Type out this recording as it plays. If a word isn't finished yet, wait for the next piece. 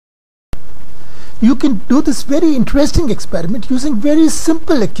You can do this very interesting experiment using very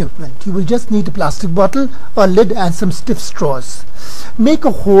simple equipment. You will just need a plastic bottle, a lid and some stiff straws. Make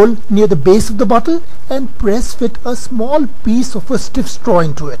a hole near the base of the bottle and press fit a small piece of a stiff straw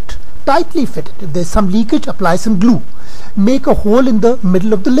into it. Tightly fit it. If there is some leakage, apply some glue. Make a hole in the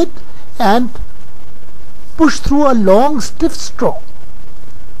middle of the lid and push through a long stiff straw.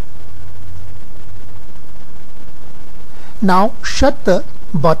 Now shut the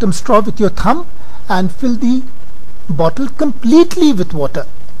bottom straw with your thumb and fill the bottle completely with water.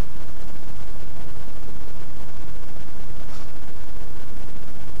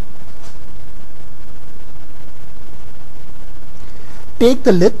 Take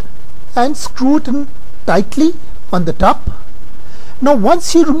the lid and screw it in tightly on the top. Now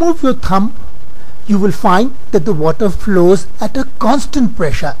once you remove your thumb, you will find that the water flows at a constant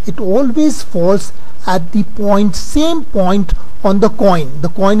pressure. It always falls at the same point on the coin. The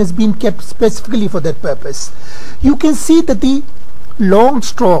coin has been kept specifically for that purpose. You can see that the long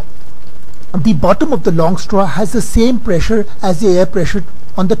straw, the bottom of the long straw has the same pressure as the air pressure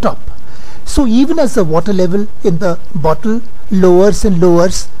on the top. So even as the water level in the bottle lowers and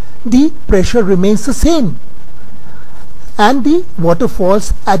lowers, the pressure remains the same, and the water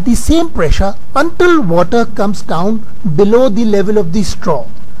falls at the same pressure until water comes down below the level of the straw.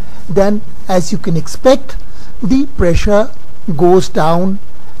 Then, as you can expect, the pressure goes down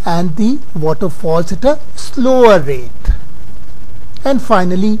and the water falls at a slower rate, and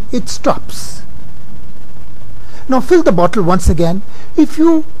finally it stops. Now fill the bottle once again. If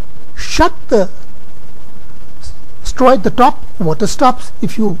you shut the straw at the top, water stops.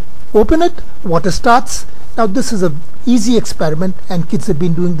 If you open it, water starts. Now this is an easy experiment and kids have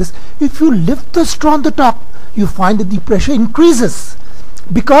been doing this. If you lift the straw on the top, you find that the pressure increases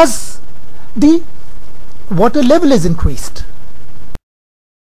because the water level is increased.